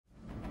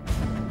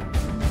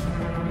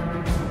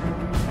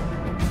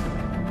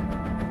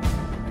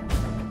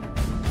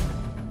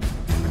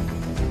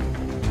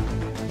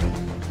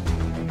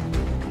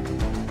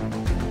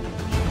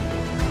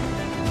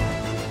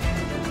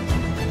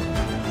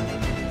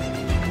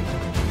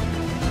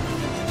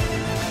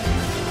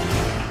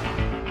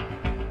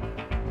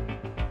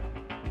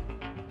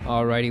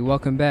Alrighty,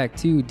 welcome back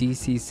to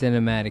DC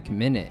Cinematic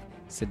Minute.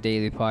 It's a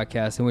daily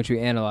podcast in which we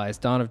analyze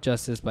Dawn of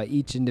Justice by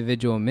each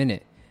individual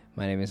minute.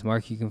 My name is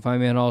Mark. You can find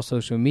me on all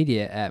social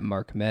media at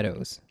Mark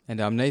Meadows.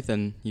 And I'm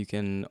Nathan. You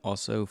can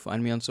also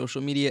find me on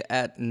social media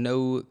at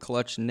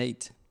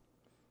NoClutchNate.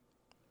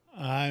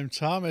 I'm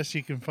Thomas.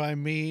 You can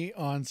find me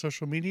on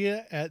social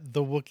media at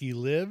The Wookiee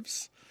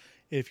Lives.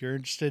 If you're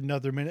interested in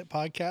other Minute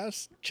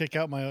podcasts, check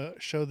out my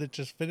show that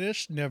just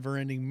finished, Never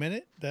Ending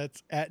Minute.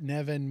 That's at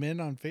NevEndMin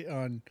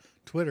on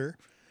Twitter.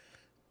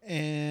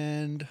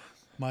 And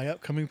my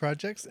upcoming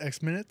projects,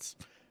 X Minutes,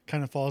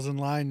 kind of falls in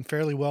line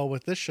fairly well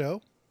with this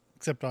show,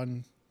 except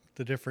on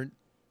the different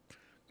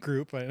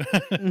group,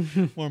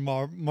 more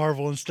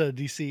Marvel instead of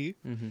DC.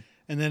 Mm-hmm.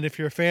 And then if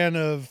you're a fan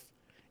of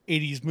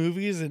 80s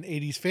movies and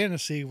 80s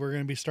fantasy, we're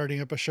going to be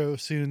starting up a show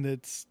soon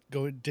that's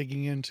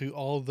digging into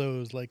all of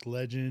those, like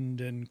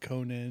Legend and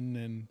Conan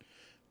and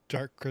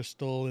Dark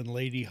Crystal and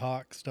Lady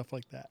Hawk, stuff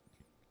like that.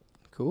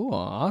 Cool,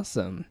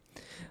 awesome.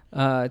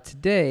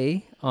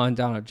 Today on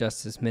Dawn of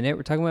Justice Minute,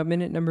 we're talking about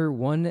minute number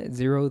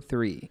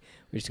 103.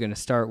 We're just going to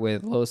start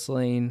with Lois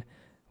Lane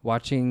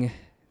watching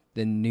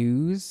the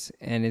news,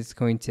 and it's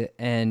going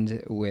to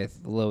end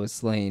with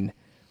Lois Lane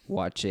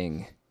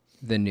watching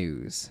the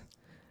news.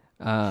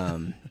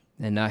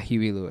 And not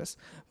Huey Lewis.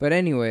 But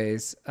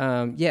anyways,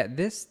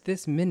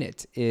 this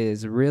minute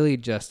is really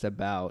just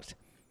about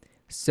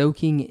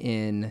soaking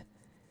in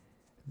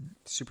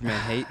Superman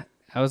hate.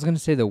 I was going to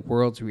say the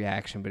world's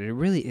reaction, but it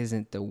really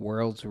isn't the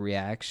world's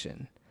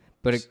reaction.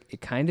 But it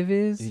kind of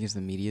is. You think it's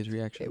the media's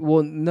reaction?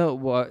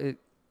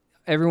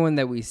 Everyone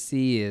that we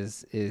see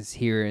is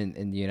here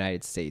in the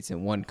United States,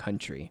 in one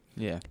country.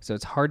 Yeah. So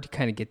it's hard to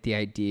kind of get the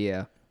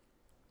idea.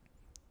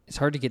 It's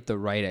hard to get the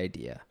right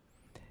idea.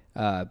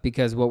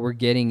 Because what we're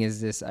getting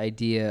is this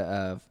idea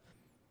of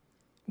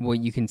what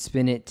you can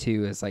spin it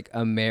to as like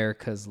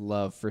America's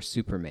love for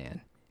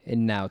Superman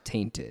and now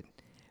tainted.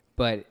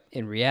 But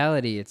in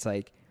reality, it's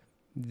like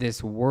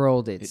this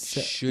world. It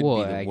should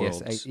be the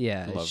world's it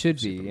should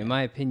be. Superman. In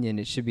my opinion,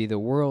 it should be the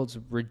world's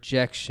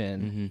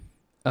rejection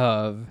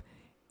of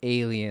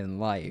alien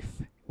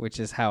life,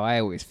 which is how I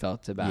always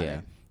felt about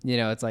it. You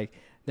know, it's like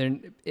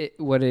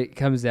what it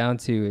comes down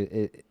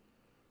to.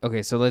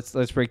 Okay, so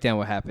let's break down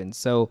what happened.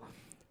 So.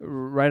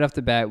 Right off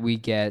the bat, we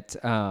get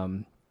a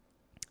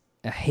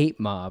hate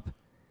mob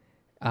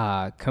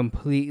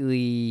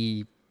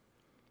completely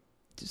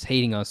just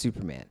hating on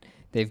Superman.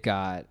 They've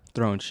got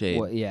throwing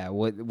shade.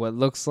 What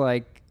looks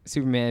like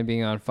Superman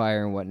being on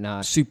fire and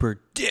whatnot.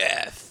 Super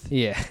death.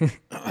 Yeah.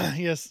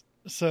 Yes.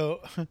 So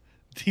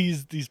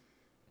these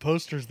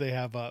posters they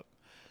have up,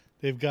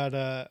 they've got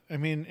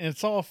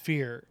it's all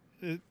fear.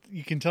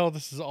 You can tell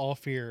this is all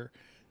fear.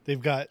 They've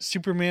got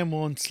Superman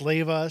will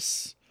enslave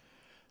us.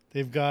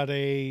 They've got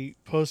a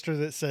poster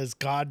that says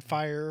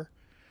Godfire,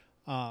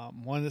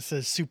 one that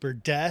says Super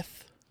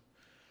Death,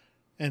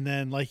 and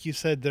then, like you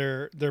said,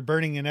 they're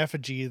burning in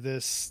effigy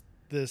this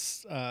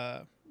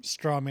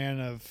straw man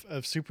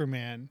of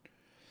Superman.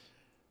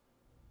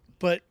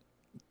 But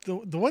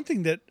the one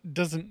thing that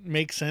doesn't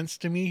make sense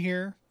to me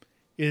here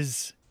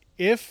is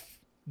if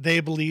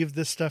they believe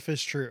this stuff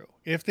is true,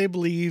 if they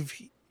believe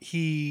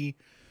he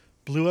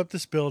blew up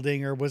this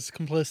building or was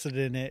complicit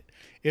in it,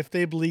 if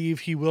they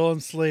believe he will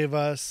enslave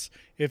us,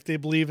 if they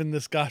believe in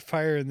this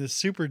Godfire and this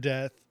super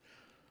death,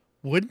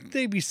 wouldn't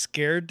they be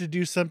scared to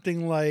do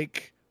something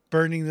like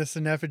burning this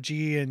in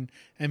effigy and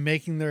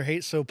making their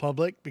hate so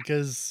public?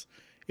 Because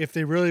if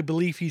they really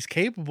believe he's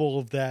capable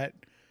of that,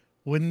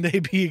 wouldn't they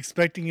be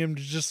expecting him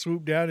to just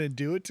swoop down and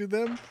do it to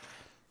them?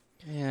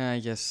 Yeah, I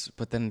guess.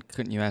 But then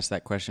couldn't you ask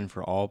that question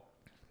for all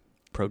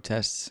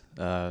protests,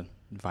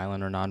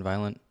 violent or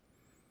nonviolent?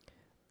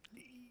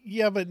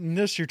 Yeah, but in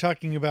this, you're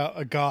talking about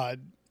a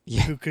god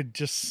who could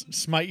just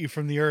smite you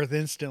from the earth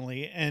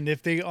instantly. And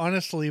if they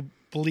honestly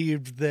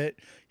believed that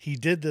he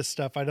did this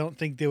stuff, I don't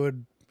think they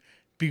would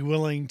be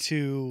willing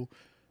to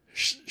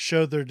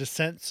show their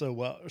dissent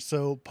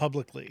so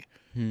publicly.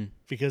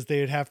 Because they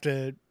would have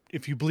to,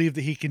 if you believe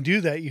that he can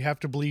do that, you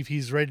have to believe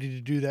he's ready to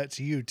do that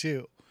to you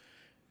too.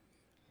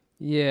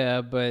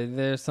 Yeah, but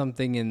there's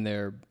something in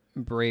their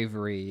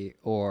bravery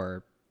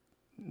or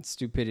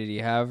stupidity,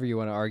 however you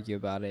want to argue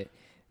about it,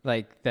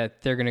 like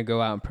that they're going to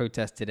go out and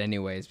protest it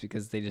anyways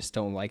because they just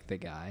don't like the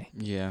guy.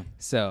 Yeah.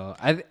 So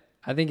I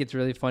think it's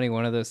really funny.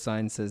 One of those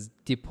signs says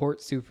 "Deport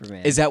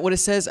Superman." Is that what it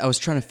says? I was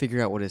trying to figure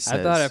out what it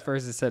says. I thought at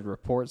first it said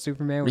 "Report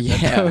Superman."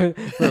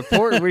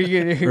 Report. What are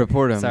you going to do?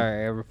 Report him.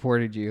 Sorry, I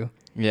reported you.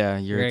 Yeah,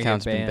 your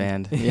account's been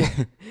banned. Yeah.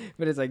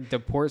 But it's like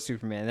 "Deport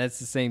Superman." That's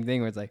the same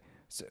thing where it's like,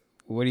 so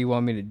what do you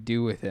want me to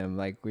do with him?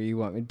 Like, what do you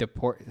want me to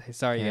deport?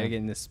 Sorry, you got to get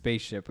in this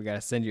spaceship. We got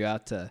to send you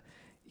out to.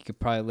 You could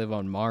probably live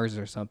on Mars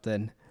or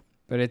something.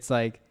 But it's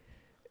like,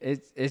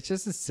 it's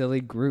just a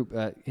silly group.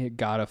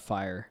 God of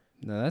Fire.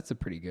 No, that's a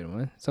pretty good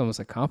one. It's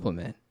almost a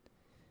compliment.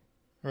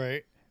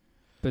 Right.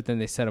 But then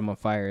they set him on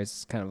fire.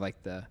 It's kind of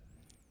like the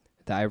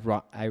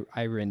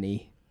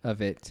irony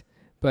of it.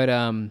 But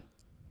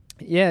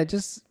yeah,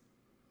 just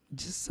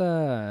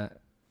you're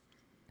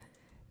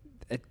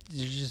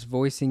just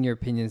voicing your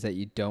opinions that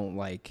you don't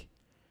like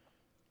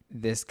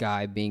this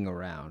guy being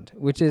around,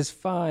 which is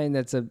fine.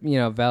 That's a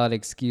valid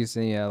excuse,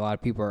 and a lot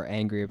of people are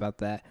angry about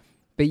that.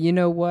 But you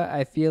know what?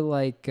 I feel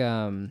like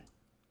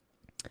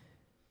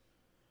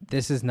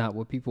this is not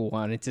what people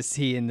wanted to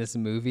see in this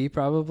movie,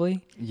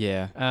 probably.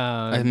 Yeah.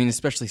 I mean,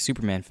 especially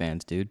Superman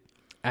fans, dude.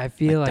 I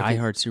feel like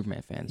diehard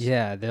Superman fans.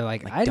 Yeah, they're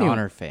like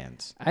Donner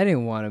fans. I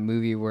didn't want a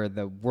movie where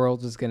the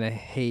world was gonna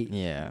hate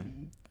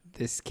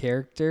this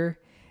character,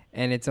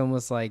 and it's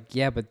almost like,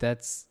 yeah, but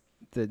that's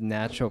the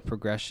natural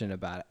progression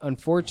about it.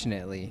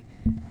 Unfortunately,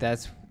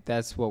 that's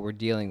what we're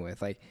dealing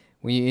with. Like,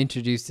 when you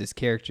introduce this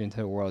character into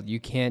the world, you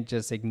can't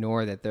just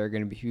ignore that there are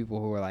going to be people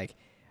who are like,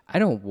 I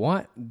don't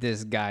want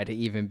this guy to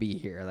even be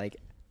here. Like,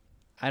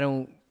 I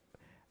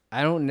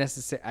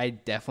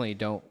definitely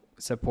don't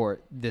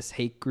support this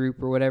hate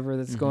group or whatever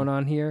that's going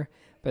on here.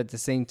 But at the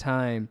same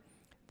time,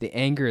 the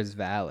anger is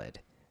valid.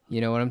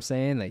 You know what I'm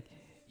saying? Like,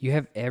 you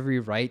have every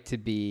right to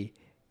be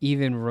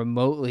even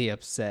remotely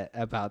upset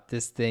about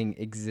this thing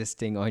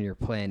existing on your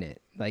planet.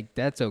 Like,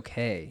 that's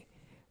okay.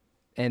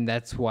 And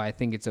that's why I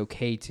think it's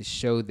okay to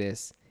show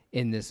this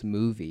in this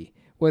movie.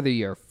 Whether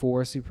you're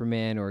for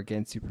Superman or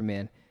against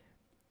Superman,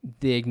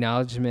 the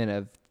acknowledgement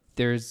of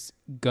there's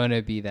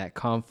gonna be that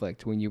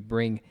conflict when you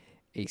bring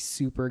a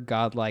super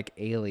godlike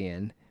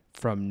alien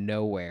from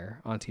nowhere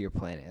onto your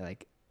planet.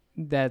 Like,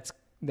 this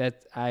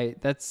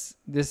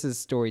is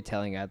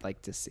storytelling I'd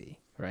like to see,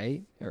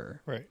 right?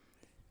 Right.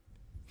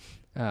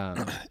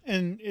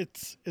 And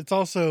it's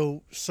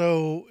also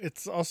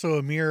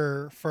a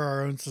mirror for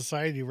our own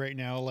society right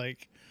now,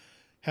 like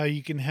how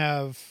you can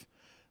have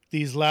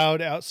these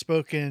loud,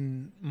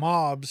 outspoken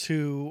mobs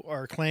who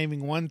are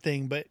claiming one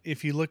thing, but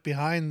if you look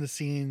behind the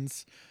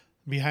scenes,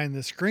 behind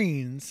the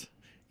screens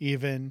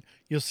even,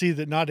 you'll see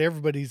that not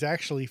everybody's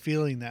actually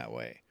feeling that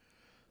way.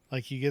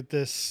 Like, you get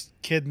this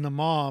kid and the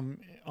mom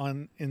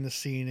in the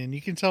scene, and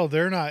you can tell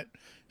they're not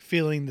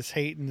feeling this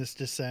hate and this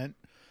dissent.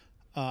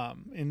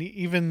 And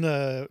even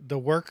the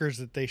workers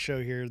that they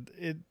show here,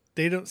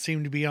 they don't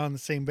seem to be on the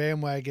same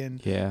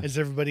bandwagon as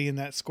everybody in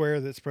that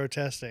square that's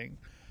protesting.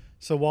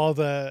 So while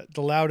the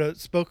loud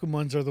outspoken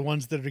ones are the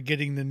ones that are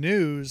getting the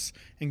news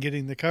and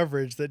getting the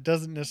coverage, that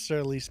doesn't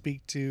necessarily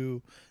speak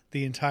to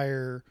the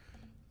entire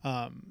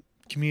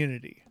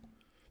community.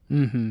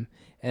 Mm-hmm.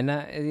 And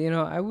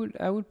I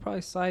would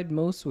probably side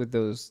most with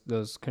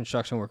those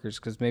construction workers,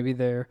 because maybe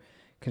they're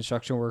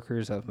construction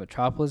workers of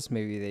Metropolis.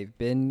 Maybe they've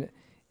been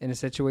in a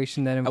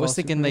situation that involves I was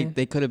thinking Superman.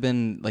 they could have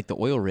been like the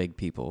oil rig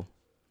people.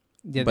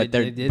 Yeah, but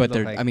they're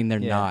they're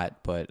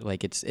not, but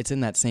like it's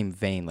in that same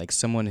vein, like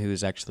someone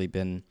who's actually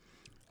been,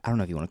 I don't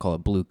know if you want to call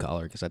it blue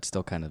collar, because that's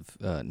still kind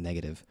of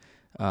negative.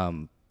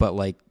 But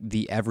like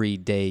the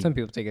everyday, some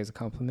people take it as a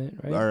compliment,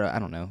 right? Or I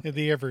don't know.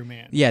 The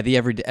everyman. Yeah, the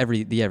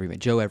everyman,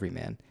 Joe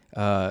Everyman.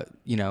 I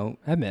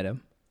met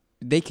him.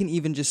 They can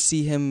even just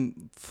see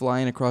him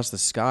flying across the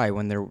sky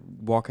when they're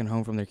walking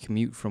home from their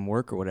commute from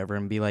work or whatever,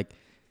 and be like,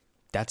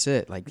 that's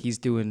it. Like, he's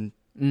doing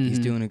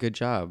a good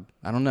job.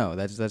 I don't know.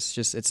 That's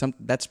just,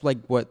 that's like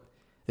what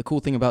the cool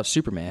thing about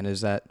Superman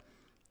is, that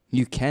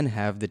you can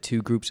have the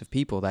two groups of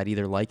people that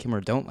either like him or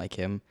don't like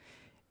him,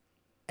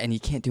 and you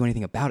can't do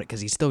anything about it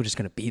because he's still just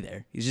going to be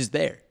there. He's just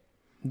there.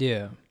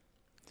 Yeah.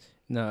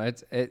 No,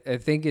 I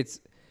think it's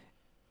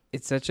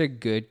such a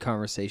good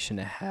conversation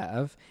to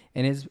have,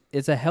 and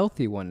it's a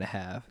healthy one to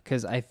have,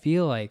 because I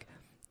feel like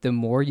the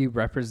more you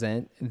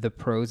represent the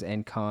pros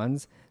and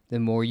cons, the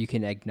more you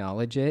can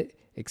acknowledge it,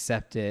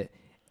 accept it,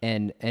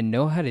 and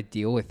know how to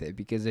deal with it.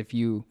 Because if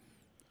you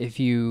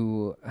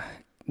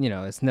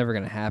it's never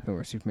going to happen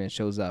where Superman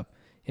shows up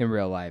in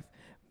real life,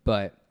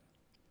 but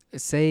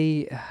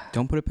say,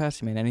 don't put it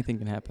past you, man. Anything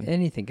can happen.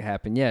 Anything can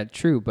happen. Yeah,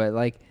 true. But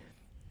like,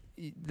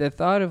 the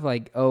thought of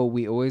like, oh,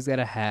 we always got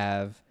to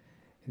have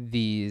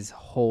these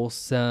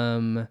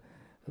wholesome,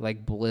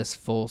 like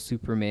blissful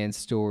Superman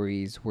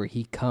stories where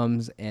he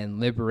comes and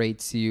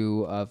liberates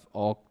you of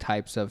all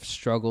types of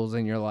struggles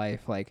in your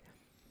life. Like,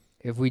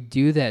 if we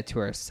do that to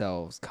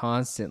ourselves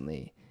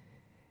constantly,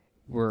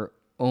 we're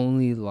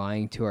only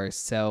lying to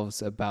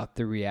ourselves about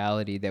the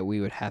reality that we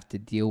would have to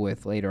deal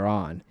with later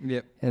on.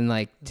 Yep. And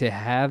like, to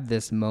have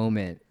this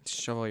moment,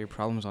 shove all your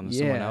problems onto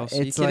someone else. Are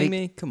you it's kidding like,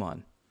 me? Come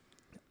on.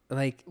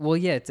 Like, well,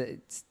 yeah,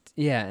 it's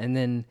yeah, and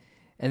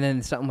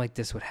then something like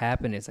this would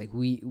happen. It's like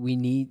we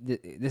need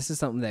this is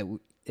something that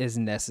is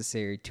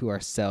necessary to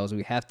ourselves.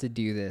 We have to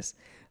do this,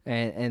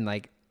 and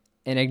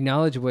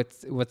acknowledge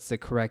what's the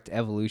correct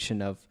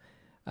evolution of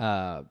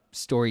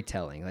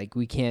storytelling. Like,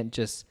 we can't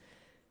just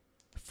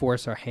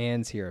force our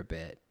hands here a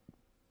bit.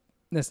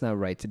 That's not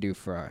right to do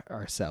for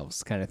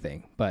ourselves, kind of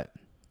thing. But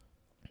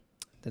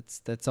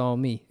that's all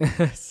me.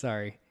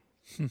 Sorry.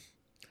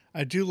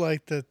 I do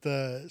like that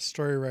the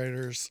story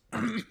writers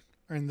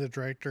and the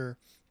director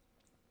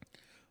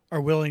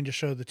are willing to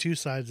show the two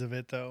sides of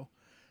it, though.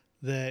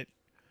 That,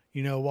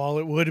 while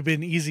it would have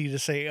been easy to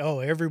say, oh,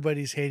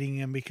 everybody's hating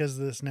him because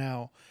of this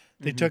now,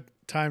 they took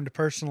time to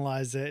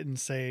personalize it and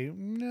say,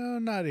 no,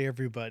 not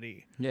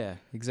everybody. Yeah,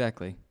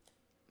 exactly.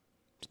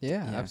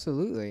 Yeah,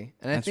 absolutely.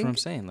 And that's what I'm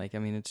saying. Like, I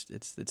mean,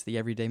 it's the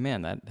everyday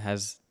man that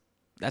has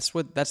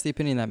that's the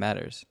opinion that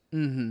matters.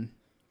 Mm-hmm.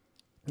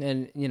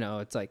 And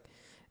it's like,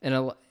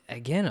 and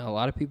again, a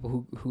lot of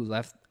people who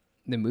left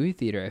the movie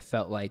theater, I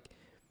felt like,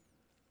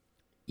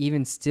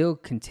 even still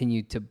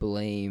continued to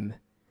blame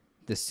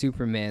the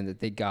Superman that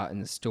they got in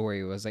the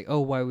story. It was like, oh,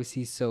 why was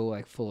he so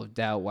like full of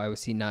doubt? Why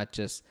was he not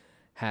just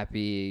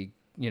happy?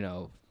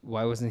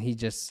 Why wasn't he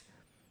just?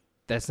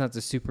 That's not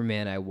the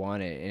Superman I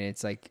wanted. And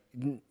it's like,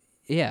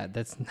 yeah,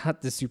 that's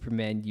not the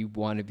Superman you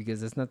wanted,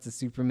 because that's not the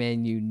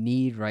Superman you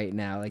need right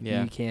now. Like,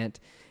 you can't,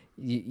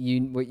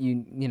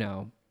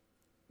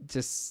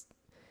 just.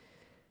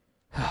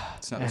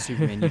 It's not the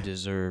Superman you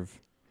deserve.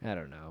 I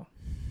don't know.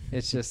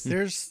 It's just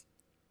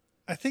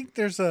I think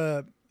there's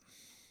a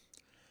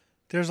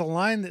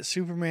line that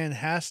Superman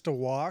has to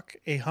walk,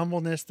 a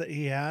humbleness that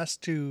he has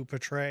to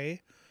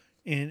portray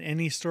in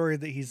any story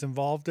that he's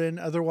involved in.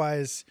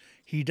 Otherwise,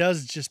 he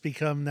does just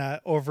become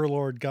that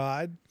overlord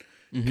god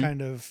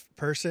kind of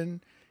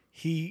person.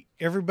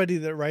 Everybody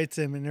that writes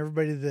him and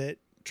everybody that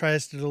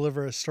tries to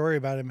deliver a story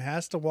about him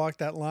has to walk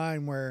that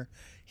line where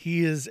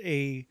he is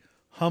a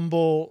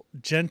humble,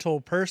 gentle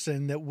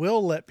person that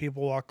will let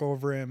people walk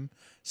over him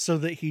so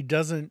that he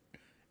doesn't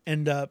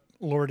end up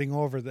lording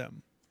over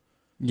them.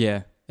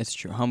 Yeah, it's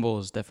true. Humble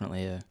is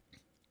definitely a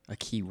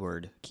key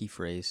word, key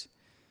phrase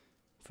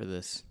for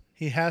this.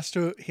 He has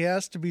to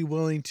be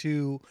willing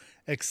to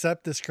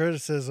accept this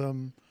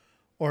criticism,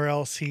 or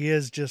else he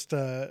is just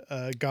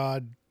a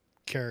god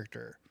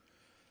character.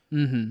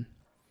 Mm-hmm.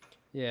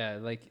 Yeah,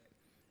 like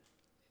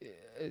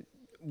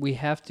we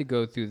have to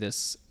go through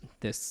this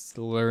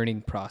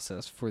learning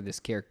process for this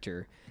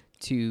character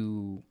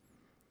to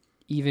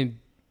even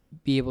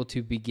be able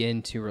to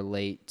begin to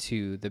relate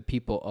to the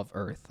people of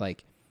Earth.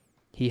 Like,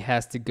 he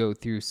has to go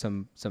through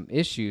some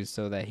issues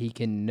so that he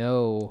can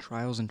know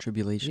trials and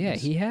tribulations. Yeah,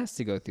 he has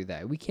to go through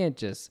that. We can't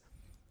just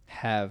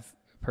have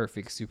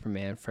perfect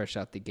Superman fresh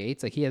out the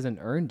gates. Like, he hasn't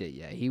earned it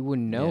yet. He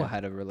wouldn't know how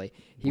to relate.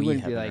 He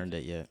wouldn't be like, earned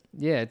it yet.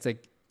 Yeah, it's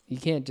like you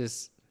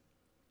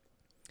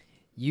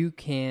just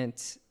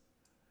can't.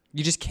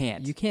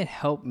 You can't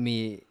help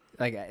me.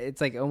 Like,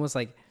 it's like almost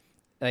like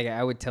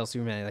I would tell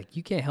Superman, like,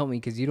 you can't help me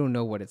because you don't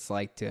know what it's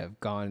like to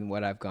have gone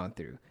what I've gone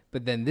through.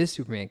 But then this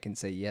Superman can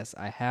say, yes,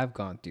 I have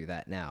gone through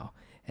that now,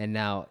 and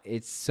now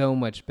it's so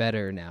much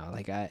better now.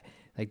 Like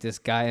this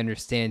guy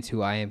understands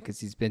who I am because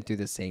he's been through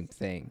the same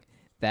thing.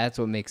 That's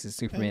what makes the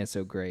Superman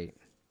so great.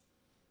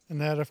 And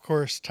that, of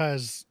course,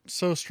 ties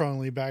so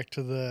strongly back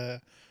to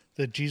the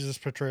Jesus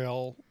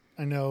portrayal.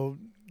 I know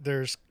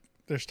there's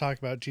talk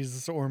about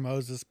Jesus or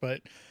Moses,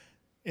 but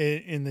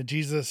in the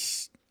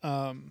Jesus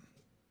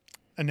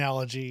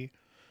analogy,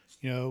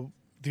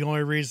 the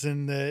only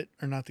reason that,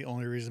 or not the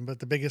only reason, but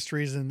the biggest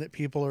reason that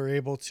people are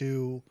able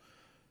to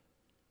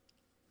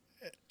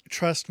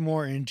trust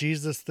more in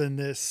Jesus than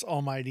this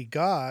almighty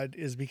God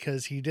is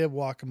because he did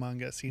walk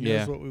among us. He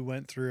knows what we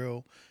went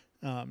through,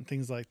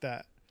 things like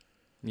that.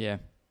 Yeah.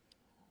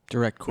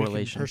 Direct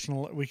correlation.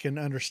 We can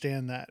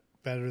understand that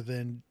better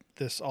than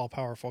this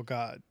all-powerful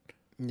God.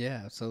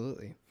 Yeah,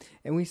 absolutely.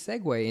 And we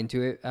segue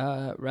into it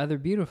rather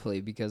beautifully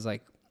because,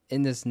 like,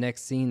 in this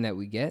next scene that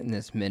we get in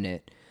this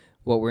minute,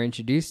 what we're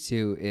introduced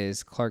to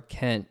is Clark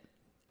Kent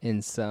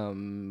in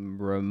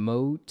some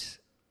remote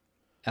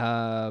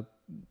Arctic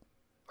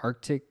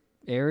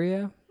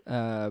area,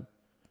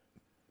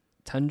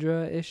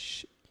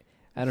 tundra-ish.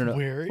 I don't know.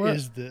 Where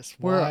is this?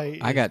 Why?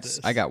 I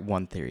got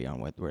one theory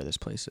on where this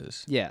place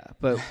is. Yeah,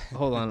 but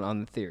hold on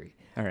the theory.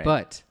 All right.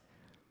 But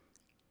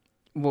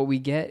what we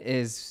get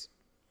is,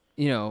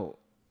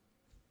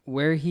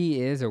 where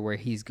he is or where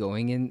he's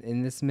going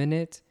in this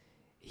minute,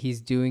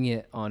 he's doing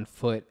it on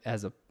foot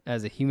as a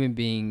human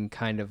being,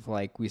 kind of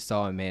like we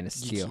saw in Man of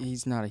Steel.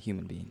 He's not a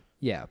human being.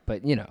 Yeah,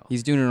 but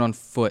he's doing it on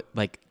foot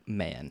like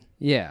man.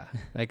 Yeah,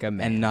 like a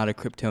man, and not a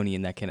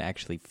Kryptonian that can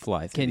actually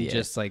fly through the air. Can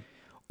just like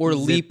or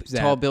leap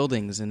tall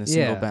buildings in a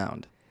single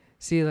bound.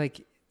 See, that's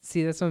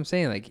what I'm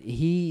saying. Like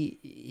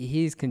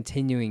he's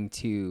continuing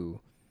to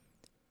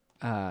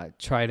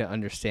try to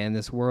understand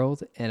this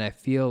world, and I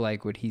feel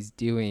like what he's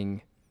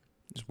doing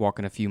is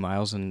walking a few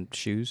miles in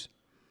shoes.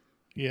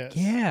 Yes.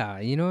 Yeah,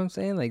 you know what I'm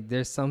saying? Like,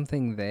 there's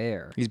something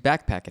there. He's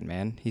backpacking,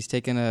 man. He's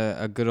taking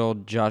a good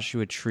old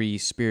Joshua Tree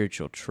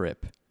spiritual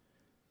trip.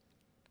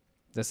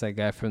 That's that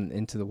guy from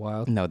Into the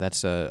Wild? No,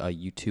 that's a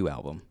U2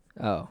 album.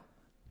 Oh.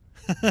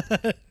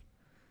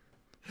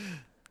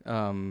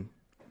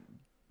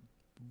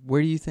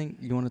 Where do you think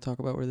you want to talk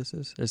about where this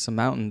is? There's some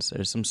mountains.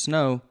 There's some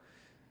snow.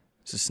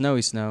 It's a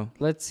snowy snow.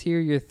 Let's hear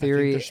your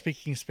theory. I think they're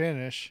speaking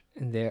Spanish.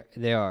 And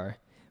they are.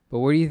 But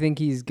where do you think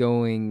he's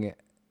going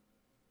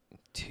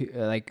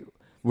to,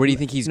 where do you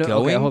think he's going?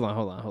 Okay, hold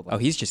on. Oh,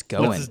 he's just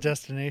going. What's his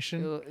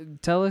destination?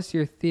 Tell us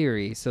your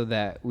theory so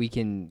that we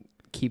can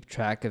keep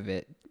track of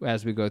it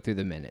as we go through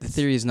the minutes. The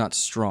theory is not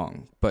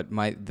strong, but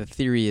the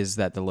theory is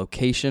that the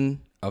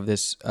location of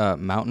this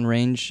mountain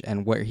range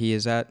and where he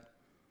is at,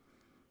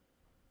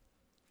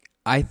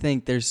 I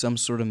think there's some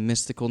sort of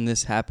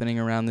mysticalness happening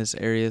around this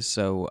area,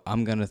 so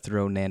I'm going to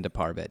throw Nanda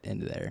Parbat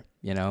into there,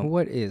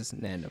 What is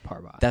Nanda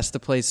Parbat? That's the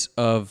place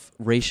of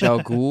Ra's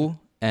al Ghul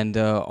and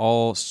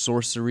all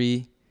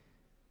sorcery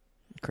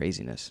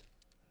craziness.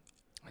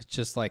 It's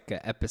just like an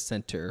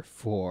epicenter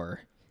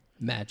for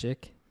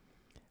magic.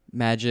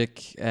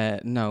 Magic,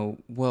 no,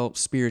 well,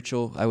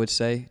 spiritual, I would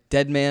say.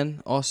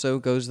 Deadman also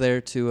goes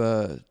there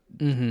to,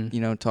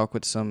 talk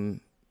with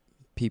some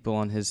people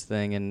on his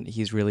thing, and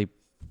he's really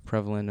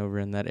prevalent over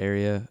in that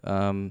area.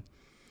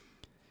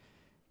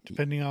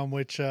 Depending on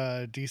which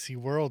DC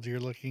world you're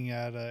looking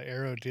at,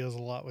 Arrow deals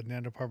a lot with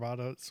Nando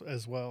Parbato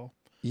as well.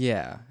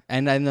 Yeah,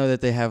 and I know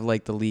that they have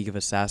like the League of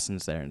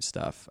Assassins there and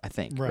stuff, I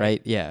think,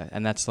 right? Yeah,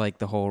 and that's like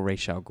the whole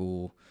Ra's al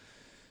Ghul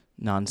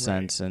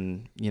nonsense,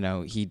 and,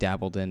 he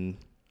dabbled in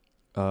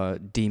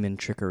demon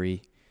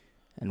trickery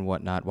and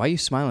whatnot. Why are you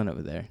smiling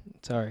over there?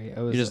 Sorry,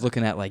 You're just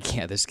looking at like,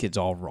 yeah, this kid's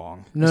all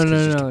wrong. No.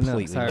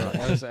 Completely Sorry, wrong.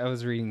 I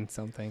was reading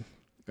something.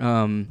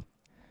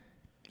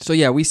 So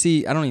yeah, we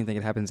see. I don't even think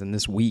it happens in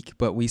this week,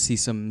 but we see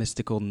some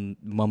mystical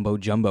mumbo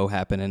jumbo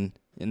happening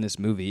in this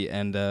movie,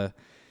 and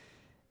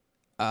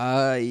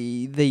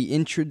they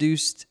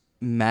introduced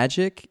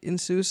magic in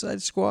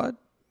Suicide Squad,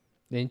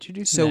 They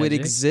introduced so magic. it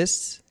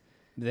exists.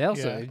 They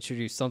also Yeah.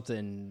 introduced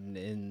something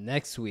in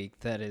next week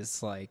that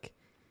is like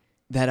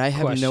That I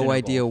have no questionable.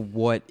 idea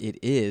what it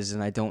is,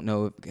 and I don't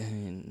know if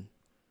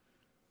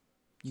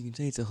you can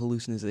say it's a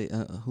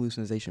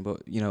hallucination,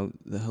 but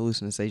the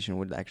hallucination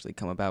would actually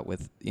come about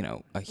with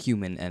a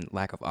human and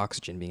lack of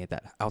oxygen being at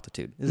that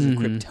altitude. This is a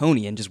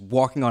Kryptonian just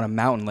walking on a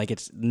mountain like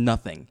it's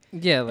nothing.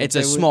 yeah, like It's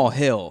a small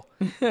hill,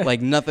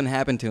 like nothing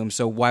happened to him.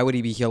 So why would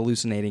he be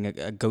hallucinating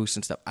a ghost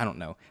and stuff? I don't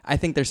know. I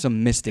think there's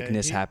some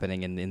mysticness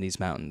happening in these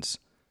mountains.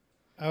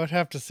 I would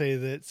have to say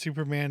that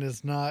Superman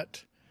is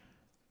not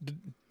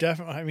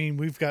definitely. I mean,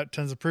 we've got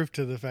tons of proof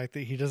to the fact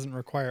that he doesn't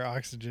require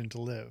oxygen to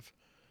live,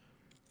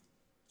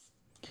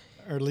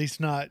 or at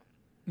least not.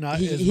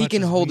 He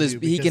can hold his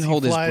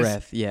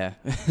breath. Yeah.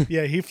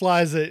 Yeah, he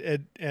flies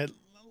at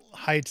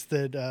heights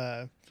that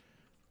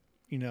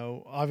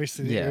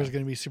obviously the air is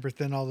going to be super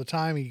thin all the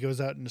time. He goes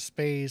out into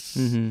space.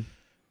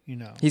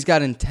 Mm-hmm. He's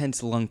got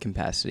intense lung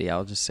capacity.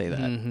 I'll just say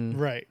that.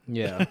 Right.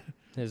 Yeah,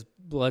 his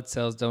blood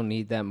cells don't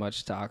need that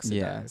much to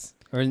oxidize.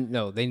 Or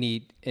no, they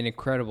need an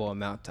incredible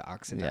amount to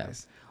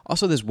oxidize.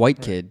 Also, this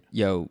white kid,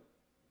 yo.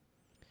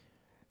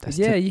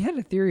 You had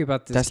a theory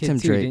about this That's kid Tim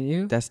too, Drake. didn't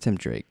you? That's Tim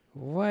Drake.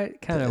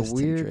 What kind That's of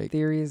Tim weird Drake.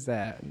 theory is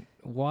that?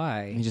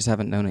 Why? You just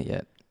haven't known it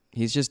yet.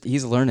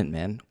 He's learning,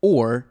 man.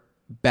 Or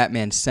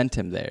Batman sent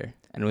him there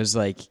and was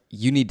like,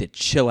 "You need to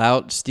chill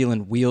out,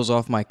 stealing wheels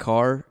off my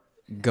car.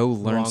 Go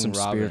learn Wrong some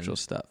Robin. spiritual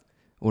stuff."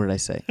 What did I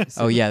say?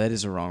 Oh yeah, that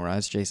is a wrong Robin.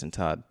 That's Jason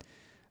Todd.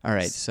 All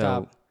right,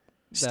 so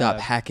stop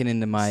hacking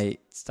into my.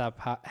 Stop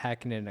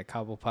hacking into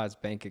Cobblepot's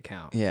bank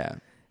account. Yeah.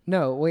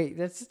 No, wait,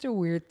 that's such a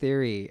weird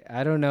theory.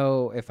 I don't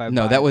know if I.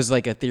 No, buy that it. was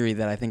like a theory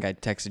that I think I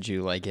texted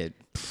you like at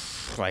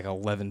like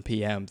 11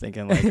 p.m.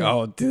 thinking like,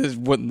 oh,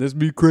 wouldn't this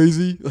be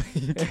crazy?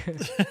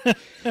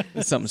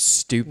 It's something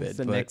stupid. It's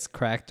the but next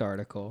cracked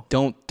article.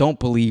 don't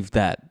believe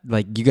that.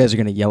 Like you guys are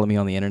gonna yell at me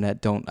on the internet.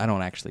 I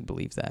don't actually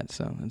believe that.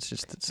 So it's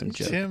just some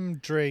joke. Tim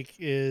Drake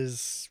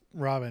is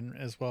Robin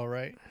as well,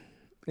 right?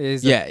 Or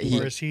is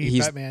he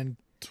he's Batman?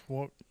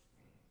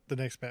 The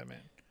next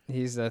Batman.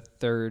 he's a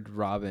third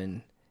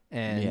Robin,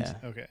 and Yeah.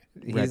 Okay.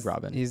 Red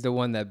Robin. He's the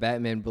one that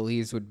Batman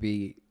believes would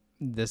be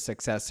the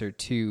successor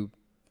to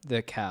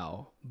the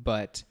Cow,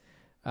 but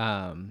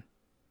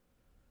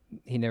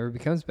he never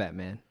becomes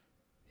Batman.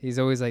 He's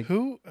always like,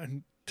 Who?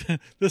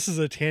 This is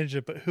a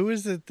tangent, but who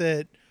is it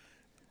that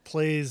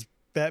plays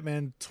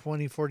Batman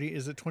 2040?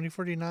 Is it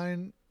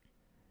 2049?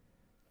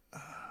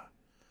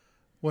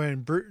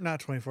 When not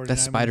 2049.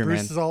 That's when Spider-Man.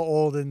 Bruce is all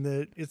old and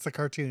it's a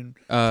cartoon.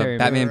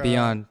 Batman or,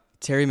 Beyond.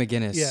 Terry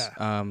McGinnis.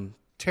 Yeah.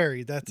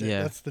 Terry, that's it.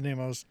 Yeah. That's the name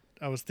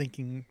I was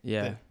thinking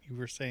that you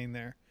were saying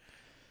there.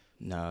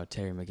 No,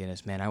 Terry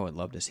McGinnis. Man, I would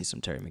love to see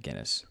some Terry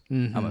McGinnis.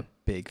 Mhm. I'm a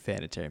big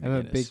fan of Terry McGinnis.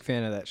 I'm a big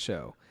fan of that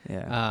show.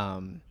 Yeah.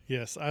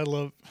 Yes,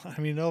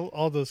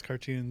 all those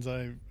cartoons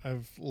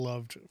I've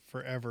loved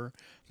forever.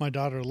 My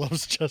daughter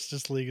loves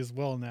Justice League as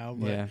well now.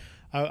 But Yeah.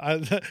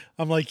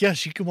 I'm like,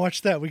 yes, you can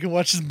watch that. We can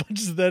watch as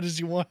much of that as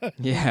you want.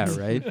 Yeah,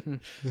 right?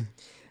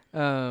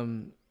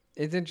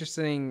 It's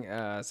interesting.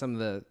 Some of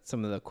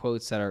the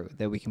quotes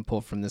that we can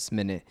pull from this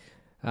minute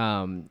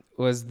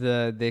was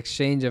the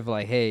exchange of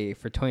like, hey,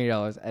 for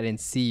 $20, I didn't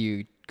see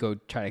you go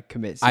try to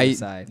commit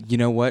suicide. You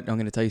know what? I'm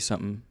going to tell you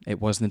something. It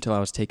wasn't until I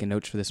was taking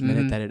notes for this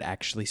minute that it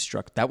actually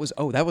struck. That was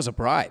a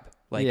bribe.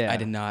 Like, Yeah. I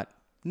did not,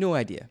 no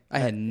idea. I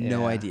had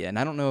no yeah. idea. And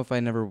I don't know if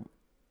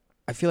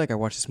I feel like I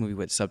watched this movie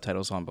with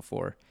subtitles on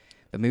before,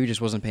 but maybe just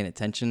wasn't paying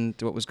attention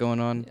to what was going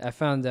on. I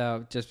found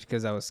out just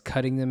because I was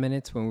cutting the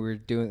minutes when we were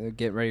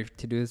getting ready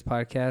to do this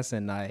podcast,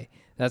 and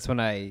that's when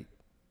I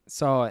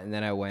saw it, and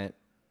then I went,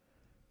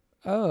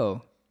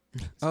 "Oh,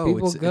 so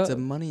it's a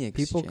money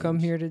exchange. people come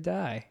here to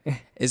die."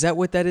 Is that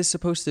what that is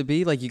supposed to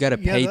be? Like you got to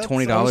pay that's-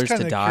 $20 I was to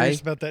kinda die?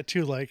 curious about that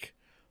too. Like,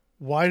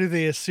 why do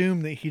they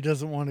assume that he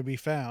doesn't want to be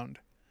found?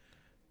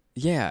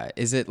 Yeah.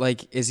 Is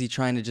he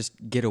trying to just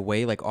get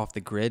away like off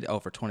the grid? Oh,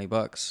 for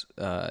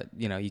 $20,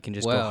 you can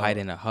just go hide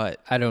in a hut.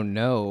 I don't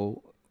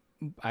know,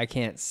 I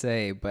can't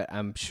say, but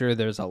I'm sure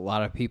there's a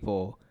lot of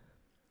people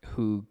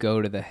who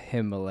go to the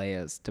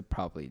Himalayas to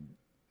probably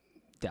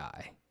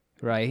die,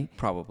 right?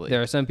 Probably.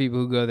 There are some people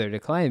who go there to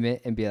climb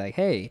it and be like,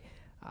 hey,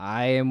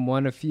 I am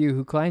one of few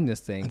who climbed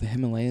this Are thing. the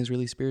Himalayas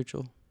really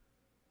spiritual?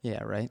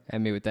 Yeah, right. I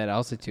mean, with that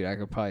altitude, I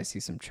could probably see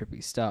some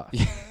trippy stuff.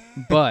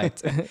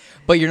 But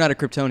But you're not a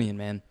Kryptonian,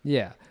 man.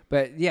 yeah,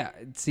 but yeah,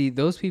 see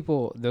those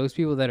people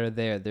that are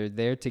there, they're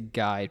there to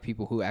guide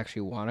people who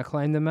actually want to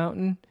climb the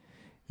mountain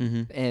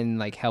Mm-hmm. and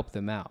like help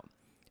them out.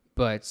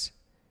 But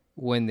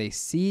when they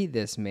see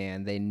this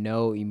man, they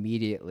know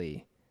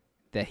immediately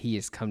that he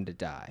has come to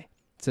die.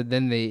 So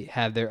then they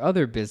have their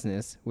other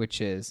business,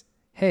 which is,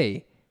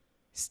 hey,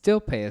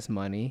 still pay us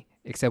money,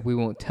 except we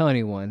won't tell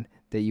anyone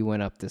that you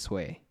went up this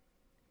way.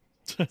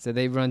 So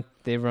they run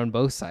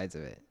both sides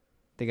of it.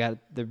 They got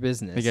their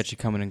business. They got you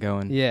coming and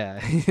going. Yeah.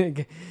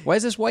 Why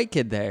is this white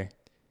kid there?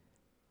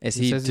 Is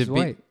He he says to he's be?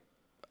 white.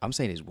 I'm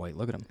saying he's white.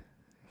 Look at him.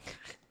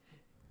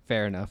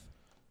 Fair enough.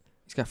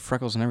 He's got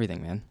freckles and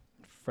everything, man.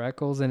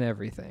 Freckles and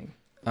everything.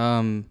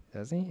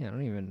 Does he? I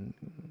don't even.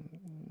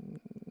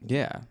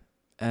 Yeah,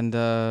 and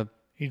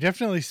He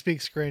definitely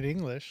speaks great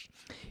English.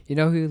 You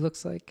know who he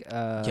looks like?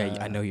 yeah,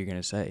 I know you're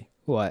gonna say.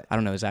 What? I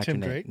don't know his actor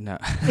Tim name. Drake? No,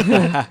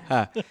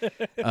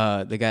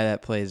 the guy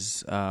that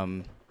plays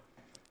Hank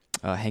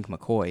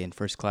McCoy in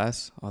First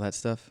Class, all that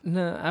stuff.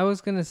 No, I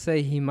was gonna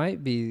say he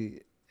might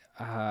be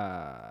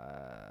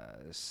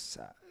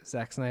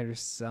Zack Snyder's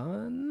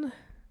son.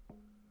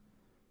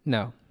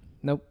 No,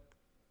 nope.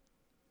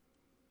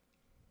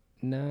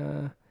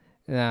 Nah.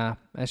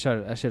 I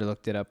should have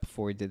looked it up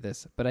before we did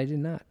this, but I did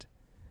not.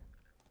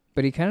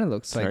 But he kind of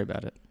looks Sorry like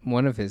about it.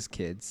 one of his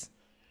kids.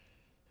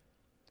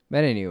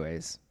 But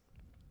anyways,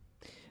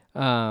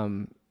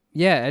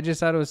 yeah, I just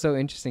thought it was so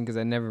interesting because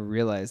I never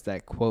realized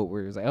that quote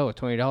where it was like, "Oh,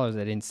 $20,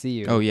 I didn't see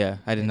you." Oh yeah,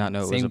 I did not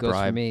know it Same was a goes for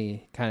bribe.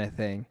 me, kind of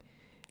thing.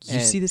 Did you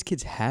see this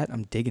kid's hat?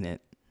 I'm digging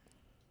it.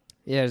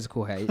 Yeah, it's a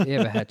cool hat. You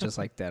have a hat just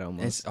like that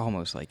almost. It's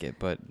almost like it,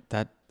 but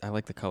I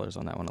like the colors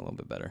on that one a little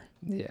bit better.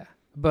 Yeah.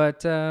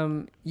 But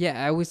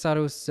yeah, I always thought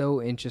it was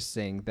so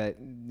interesting that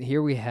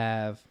here we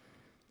have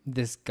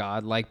this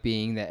godlike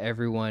being that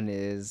everyone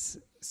is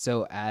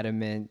so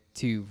adamant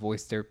to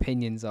voice their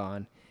opinions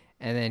on.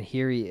 And then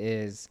here he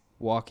is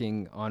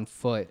walking on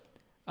foot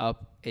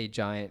up a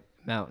giant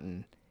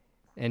mountain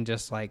and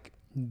just like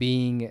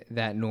being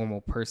that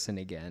normal person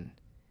again,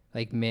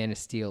 like Man of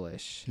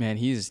Steel-ish. Man,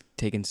 he's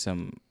taken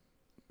some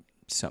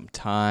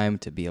time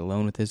to be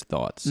alone with his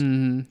thoughts.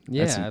 Mm-hmm.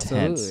 Yeah, That's intense.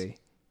 absolutely.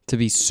 To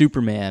be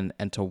Superman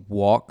and to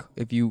walk,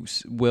 if you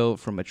will,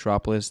 from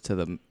Metropolis to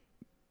the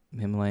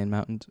Himalayan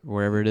mountains,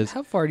 wherever it is.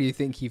 How far do you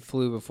think he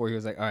flew before he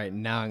was like, all right,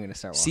 now I'm going to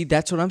start walking? See,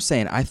 that's what I'm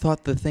saying. I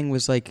thought the thing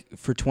was like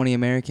for 20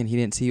 American, he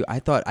didn't see you. I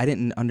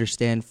didn't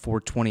understand for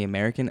 20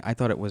 American. I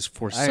thought it was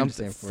for I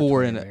something understand for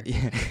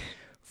 420 an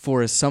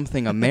for a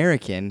something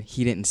American.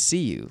 He didn't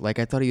see you. Like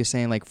I thought he was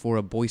saying like for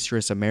a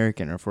boisterous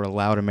American or for a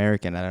loud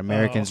American. And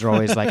Americans are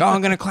always like, oh,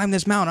 I'm gonna climb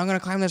this mountain. I'm gonna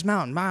climb this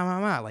mountain. Blah, blah,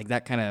 blah. Like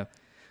that kind of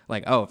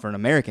like, oh, for an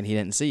American, he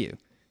didn't see you.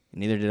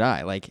 Neither did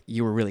I. Like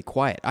you were really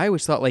quiet. I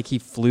always thought like he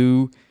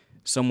flew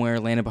somewhere,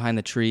 landed behind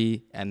the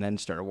tree, and then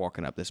started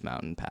walking up this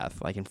mountain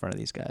path, like in front of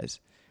these guys.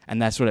 And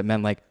that's what it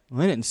meant. Like,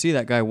 well, I didn't see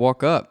that guy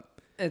walk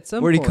up. At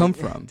some Where'd he point, come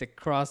from? To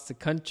cross the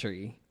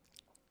country,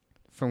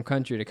 from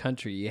country to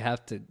country, you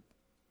have to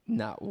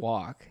not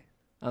walk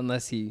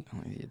unless he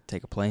You'd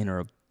take a plane or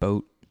a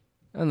boat.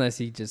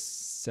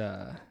 just.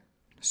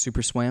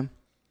 Super swam.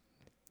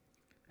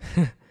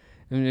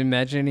 I'm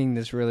imagining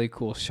this really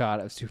cool shot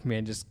of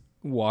Superman just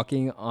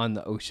walking on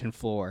the ocean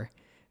floor,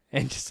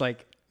 and just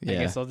like, I Yeah.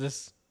 guess I'll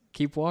just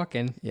keep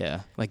walking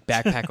Yeah, like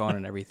backpack on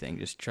and everything,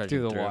 just trudging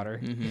through the water.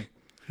 Mhm.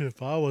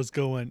 If I was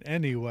going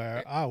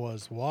anywhere, I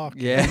was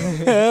walking.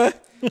 Yeah.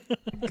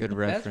 Good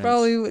reference. That's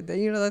probably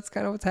that's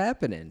kind of what's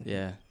happening.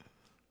 Yeah.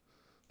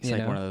 It's You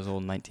like know? one of those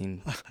old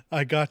 19.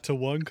 I got to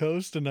one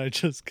coast and I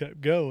just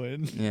kept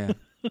going. Yeah.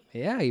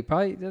 Yeah, he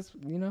probably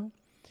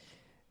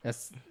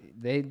that's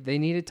they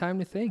needed time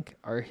to think.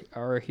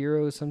 Our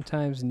heroes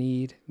sometimes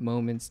need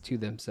moments to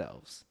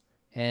themselves,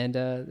 and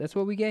that's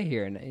what we get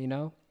here. And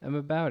I'm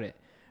about it.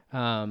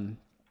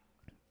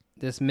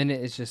 This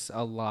minute is just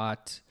a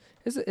lot.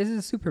 This is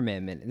a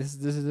Superman minute.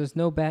 There's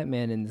no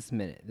Batman in this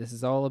minute. This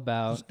is all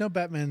about. There's no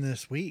Batman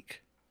this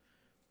week.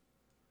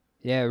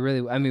 Yeah,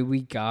 really. I mean,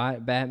 we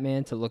got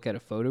Batman to look at a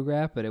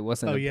photograph, but it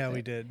wasn't. Oh, yeah,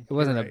 we did. It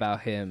wasn't You're right.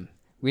 about him.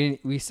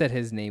 We said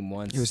his name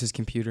once. It was his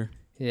computer.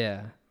 Yeah,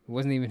 it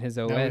wasn't even his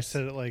OS. No, we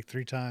said it like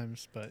 3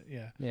 times, but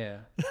yeah. Yeah.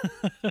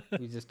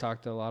 We just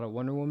talked a lot of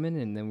Wonder Woman,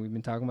 and then we've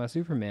been talking about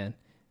Superman,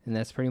 and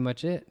that's pretty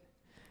much it.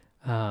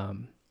 But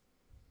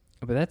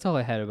that's all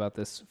I had about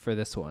this for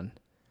this one.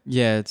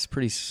 Yeah, it's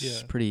pretty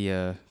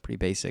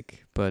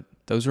basic. But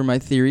those were my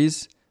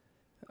theories.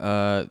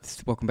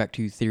 Welcome back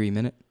to Theory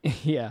Minute.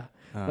 Yeah.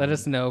 Let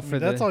us know I for mean,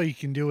 that's all you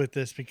can do with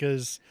this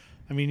because,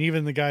 I mean,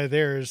 even the guy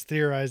there is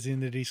theorizing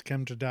that he's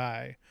come to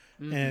die,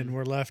 and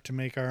we're left to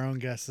make our own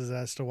guesses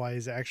as to why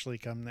he's actually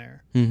come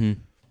there. Mm-hmm.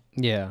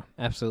 Yeah,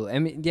 absolutely. I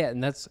mean, yeah,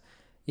 and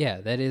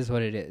that is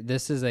what it is.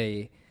 This is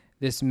a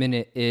this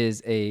minute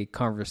is a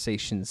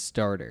conversation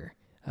starter.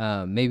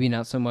 Maybe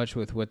not so much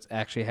with what's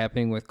actually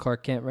happening with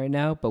Clark Kent right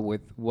now, but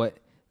with what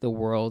the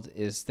world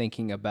is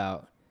thinking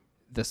about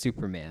the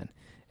Superman.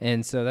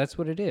 And so that's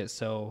what it is.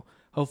 So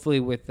hopefully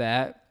with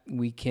that,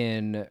 we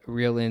can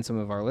reel in some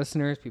of our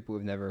listeners, people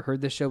who've never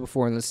heard this show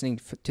before and listening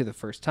to the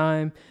first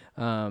time.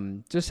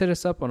 Just hit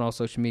us up on all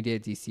social media,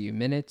 DCU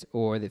Minute,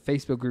 or the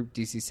Facebook group,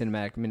 DC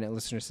Cinematic Minute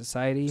Listener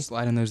Society.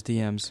 Slide in those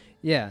DMs.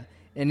 Yeah.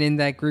 And in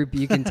that group,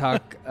 you can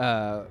talk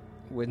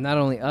with not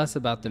only us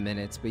about the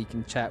minutes, but you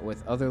can chat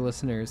with other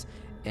listeners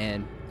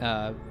and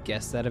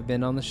guests that have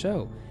been on the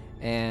show.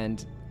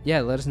 And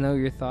yeah, let us know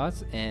your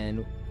thoughts,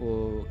 and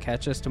we'll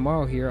catch us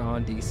tomorrow here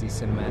on DC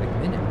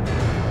Cinematic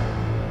Minute.